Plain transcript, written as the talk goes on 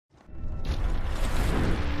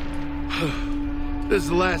This is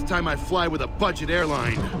the last time I fly with a budget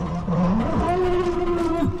airline.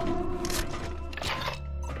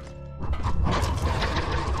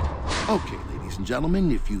 Okay, ladies and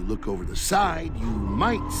gentlemen, if you look over the side, you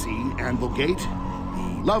might see Anvil Gate,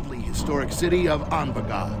 the lovely historic city of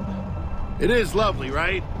Anbagad. It is lovely,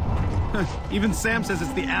 right? Even Sam says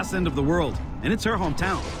it's the ass end of the world, and it's her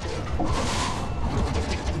hometown.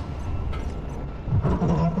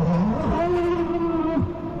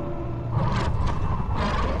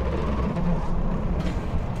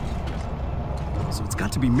 So it's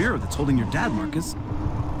got to be Mira that's holding your dad, Marcus.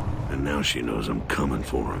 And now she knows I'm coming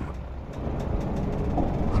for him.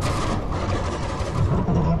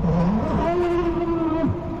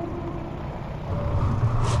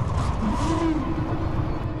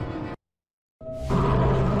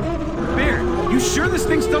 You sure this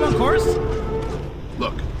thing's still on course?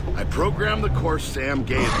 Look, I programmed the course Sam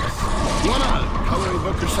gave us. You want a coloring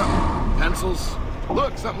book or something? Pencils?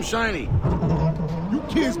 Look, something shiny. You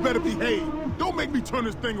kids better behave. Don't make me turn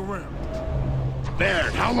this thing around.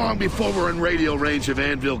 Baird, how long before we're in radio range of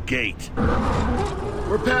Anvil Gate?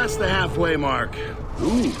 We're past the halfway mark.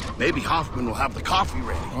 Ooh, maybe Hoffman will have the coffee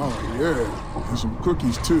ready. Oh, yeah. And some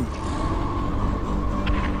cookies, too.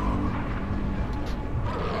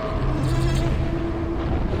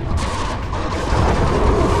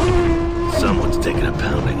 Someone's taking a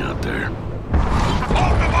pounding out there.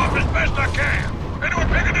 Hold them off as best I can. Anyone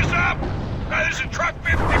picking this up? Now, this is truck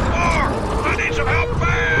 54. I need some help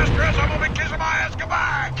fast, or else I'm gonna be kissing my ass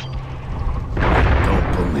goodbye.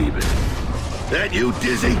 Don't believe it. That you,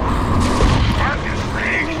 Dizzy? Marcus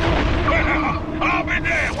Riggs? Well, I'll be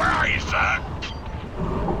dead. Where are you, son?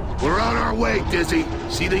 We're on our way, Dizzy.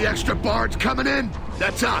 See the extra barge coming in?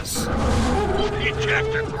 That's us. You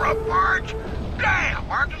checked the grub barge? Damn,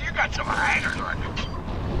 Marcus, you got some hangers on you.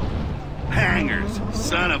 Hangers,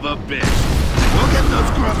 son of a bitch. We'll get those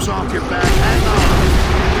grubs off your back. Hang on.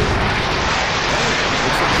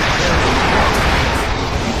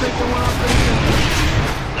 You think they went off there?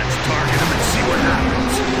 Let's target them and see what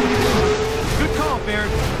happens. Good call,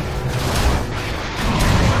 Baird.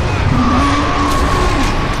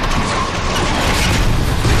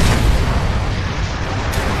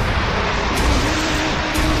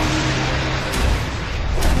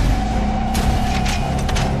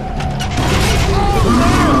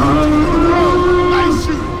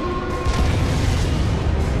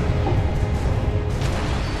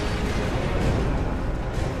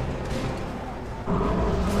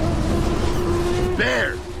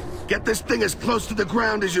 Get this thing as close to the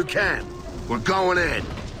ground as you can. We're going in.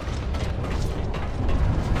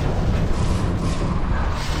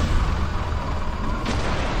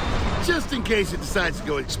 Just in case it decides to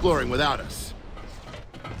go exploring without us.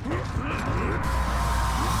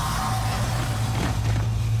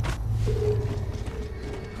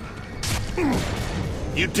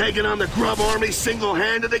 You taking on the grub army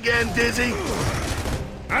single-handed again, Dizzy?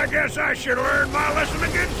 I guess I should learn my lesson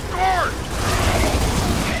against scores.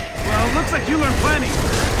 Well, looks like you learned plenty.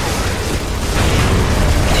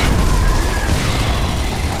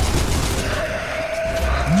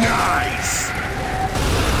 Nice!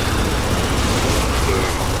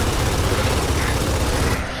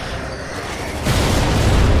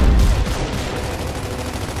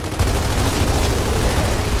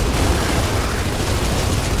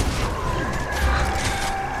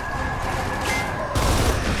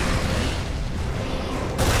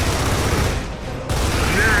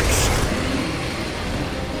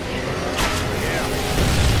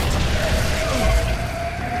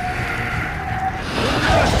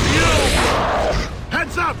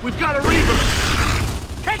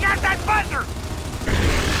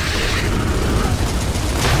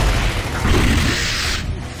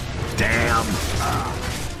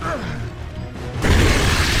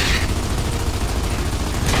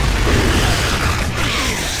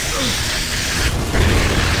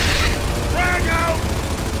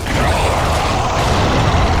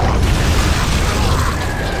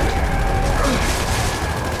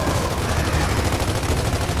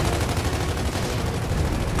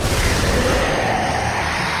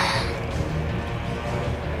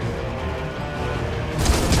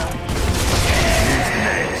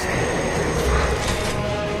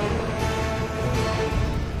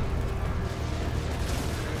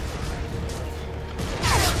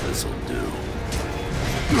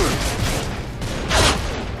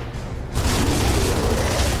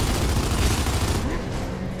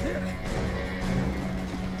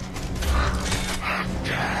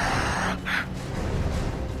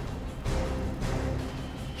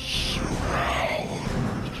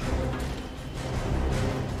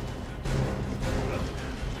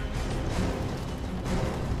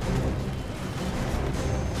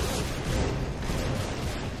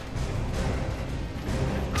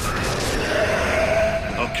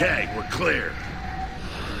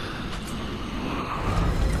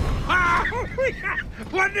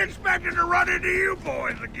 Wasn't expecting to run into you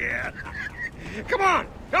boys again. Come on,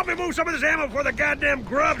 help me move some of this ammo before the goddamn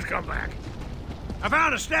grubs come back. I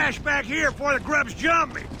found a stash back here before the grubs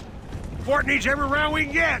jump me. Fort needs every round we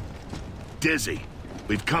can get. Dizzy,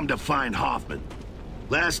 we've come to find Hoffman.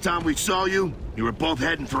 Last time we saw you, you were both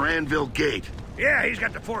heading for Anvil Gate. Yeah, he's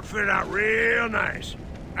got the fort fitted out real nice.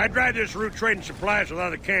 I drive this route trading supplies with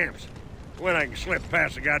other camps. When I can slip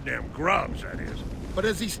past the goddamn grubs, that is. But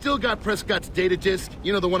has he still got Prescott's data disk?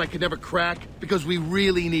 You know, the one I could never crack? Because we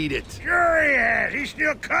really need it. Sure he has. He's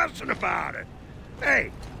still cussing about it.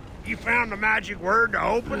 Hey, you found the magic word to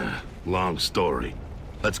open it? Long story.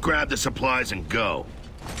 Let's grab the supplies and go.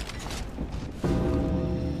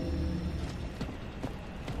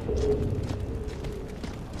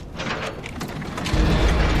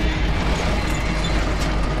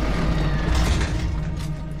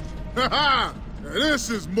 Ha-ha! Now this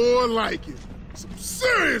is more like it. Some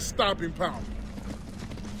serious stopping power.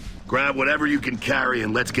 Grab whatever you can carry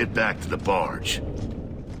and let's get back to the barge.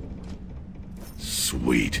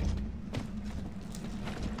 Sweet.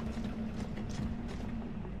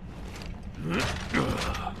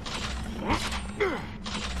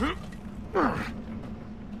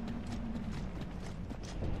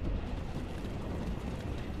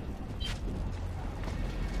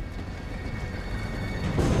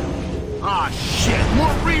 Ah, shit!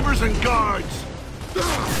 More Reavers and guards!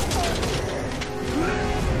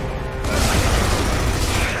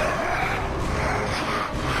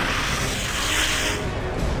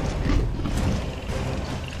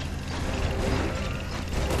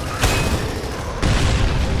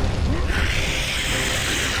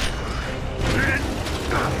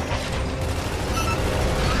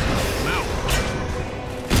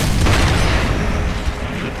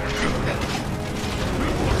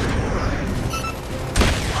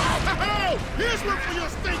 Here's one for your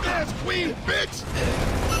stink-ass queen, bitch!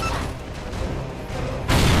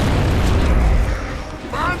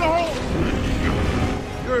 Find the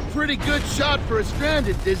hole! You're a pretty good shot for a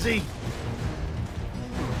stranded, Dizzy.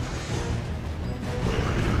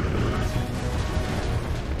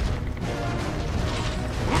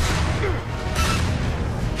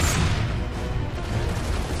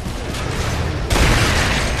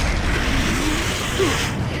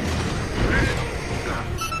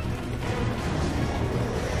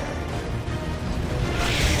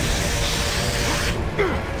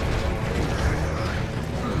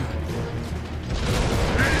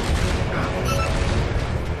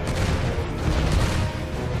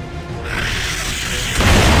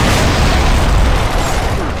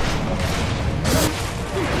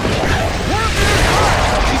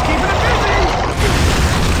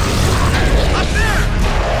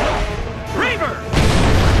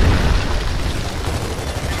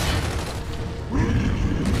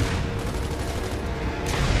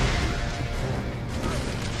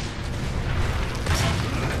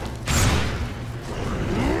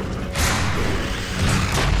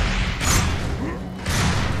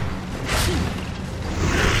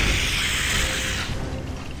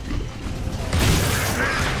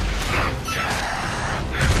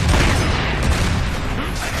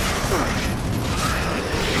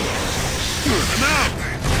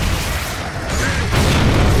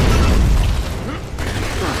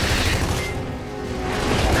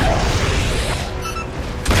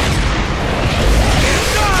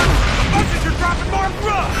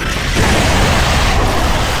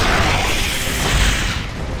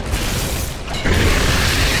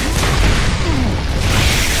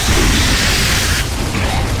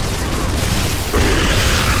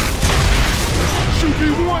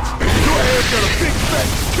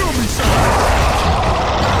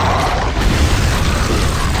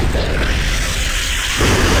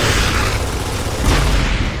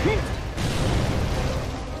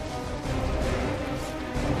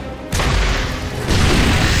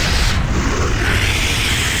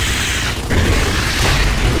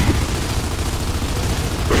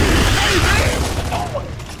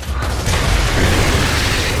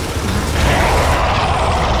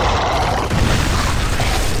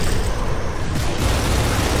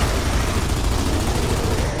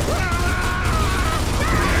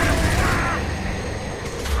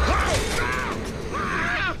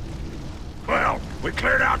 We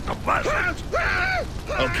cleared out the buses.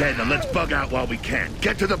 Okay, then let's bug out while we can.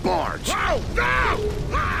 Get to the barge. Oh,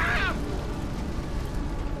 no!